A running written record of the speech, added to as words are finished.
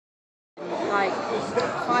like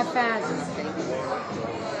 5,000, I think.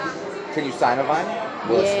 Can you sign a vinyl?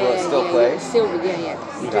 Will it still play? Silver, yeah.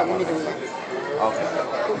 You do it in the middle, yeah. Okay.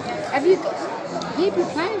 Have you got... People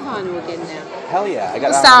playing vinyl again now. Hell yeah. I got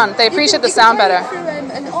the sound. They appreciate the sound better. Through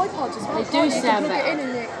an iPod as well. They do sound better.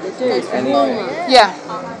 They do. It's And warmer. Yeah.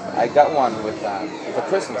 I got one with a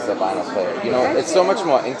Christmas vinyl player. You know, it's so much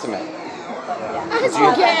more intimate.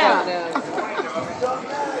 Get out.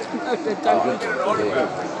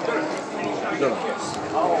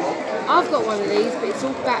 I've got one of these, but it's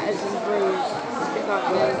all battered and bruised. A bit like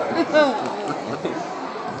me.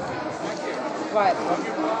 Right,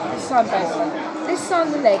 let's sign both. Let's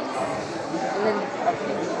sign the legs. And then...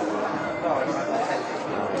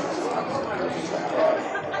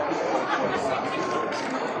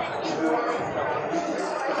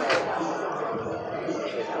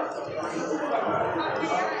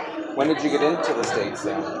 When did you get into the States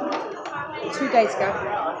then? 2 days ago.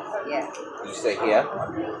 Yeah. Did you stay here?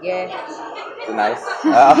 Yeah. Is it nice?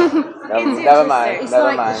 Never mind. It's Never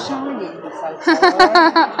like mind. The Shining.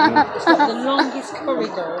 It's got the longest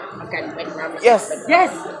corridor. Yes.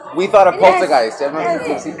 Yes. We thought of Poltergeist. Do you remember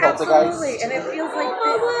Yes, see Poltergeist? absolutely. And it feels like Oh,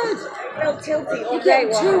 it felt tilty all you day.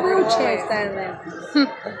 get 2 wheelchairs down there.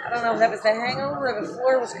 I don't know if that was the hangover or the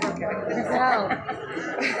floor was crooked. I couldn't tell.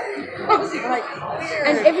 I was like, weird.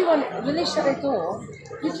 And everyone, when they shut their door,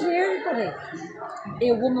 you can hear everybody.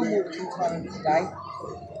 A woman walked into town today.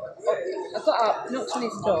 I got up, knocked on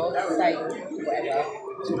his door, saying whatever,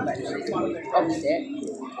 opposite,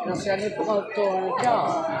 and I said, I'm going to put my door on ajar.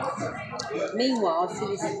 Meanwhile, I see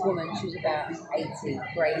this woman, she was about 80,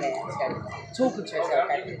 grey hair, talking to herself,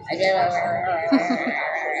 going, so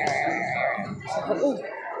I thought, oh.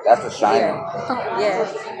 That's The Shining. Yeah.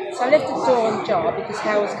 So I left the door on ajar because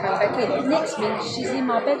Hal was coming back in. Next minute, she's in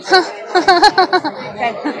my bedroom.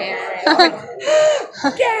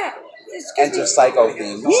 Yeah! Enter Psycho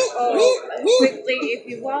theme. Quickly, if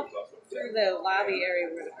you walk through the lobby area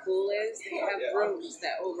where the pool is, they have rooms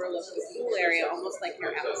that overlook the pool area, almost like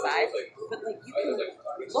you're outside. But like you can look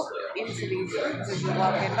into these rooms as you're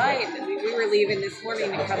walking by. And we were leaving this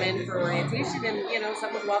morning to come in for orientation, and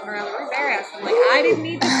someone was walking around the room bare ass. I'm like, I didn't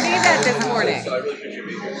need to see that this morning.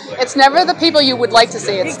 It's never the people you would like to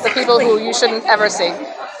see. It's the people who you shouldn't ever see.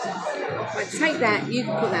 Right, take that. You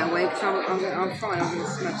can put that away because I'm fine. I'm going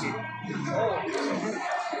to smash it.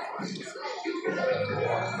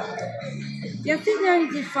 Yeah, I think they only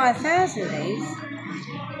did 5,000 of these.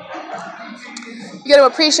 You got to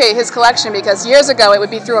appreciate his collection because years ago it would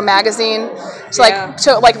be through a magazine to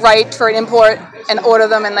write for an import and order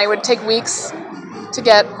them, and they would take weeks to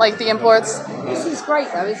get the imports. This is great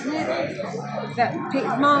though, isn't it?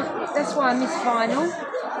 That's why I miss vinyl.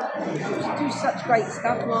 You do such great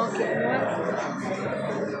stuff, marketing work.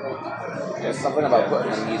 There's something about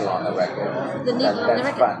putting a needle on the record. The needle on the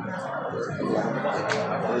record. Fun.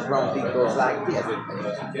 There's wrong people's like this.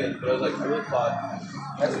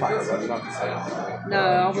 That's fine, so you don't have to say it. No, I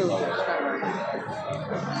will watch that.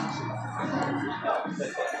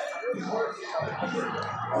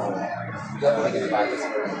 Definitely going to buy this.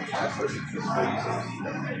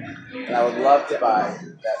 And I would love to buy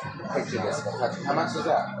that picture disc. How much is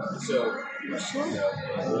that?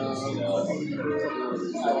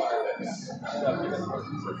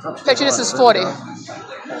 Picture this is 40.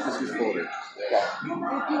 This is 40.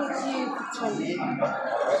 I'll give it to you for 20.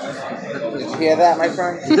 Did you hear that, my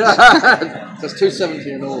friend? That's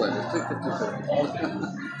 270 and all that.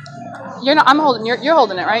 257. You're not. I'm holding. You're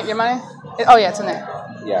holding it, right? Your money. Oh yeah, it's in there.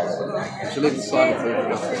 Yeah. Should leave the sign for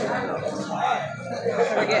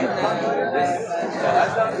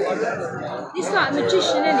It's like a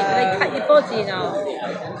magician, isn't it? But they cut your body in half.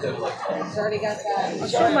 It's already got that. I'm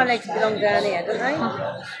sure my legs belong down here, don't they?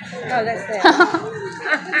 No, that's there.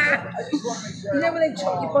 You know when they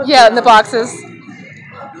chop your body? Yeah, in the boxes.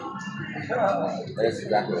 That's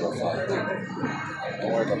exactly what I thought.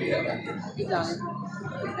 Don't worry about the other. You've done it.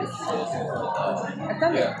 I've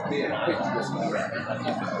done it. I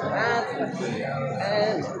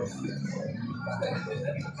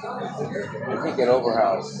can't get over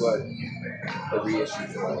how good the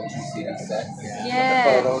reissues were. Did you see these sets?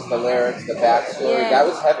 Yeah. The photos, the lyrics, the backstory. Yeah. That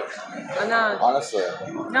was heavy. I know. Honestly.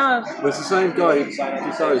 No. Well, it's the same guy who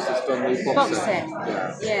decided that's done the box set.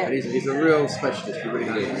 Yeah. And he's a real specialist. He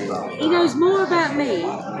really is. He knows more about me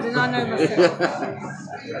than I know myself.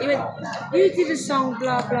 He went, you did a song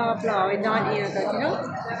blah blah blah in 90 years ago, you know?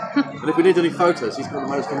 And if we need any photos, he's got the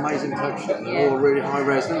most amazing collection. They're all really high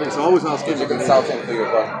res. So I always ask him. Did you consult him for your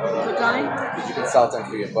book? Good darling. Did you consult him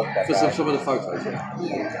for your book? For some for the photos.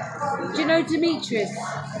 Yeah. Do you know Demetrius?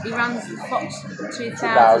 He runs the Fox 2000.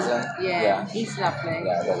 2000? Yeah, Yeah. he's lovely.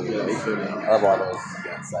 Yeah, that's Yeah, me too. I love all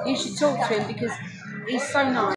those. You should talk to him because he's so nice.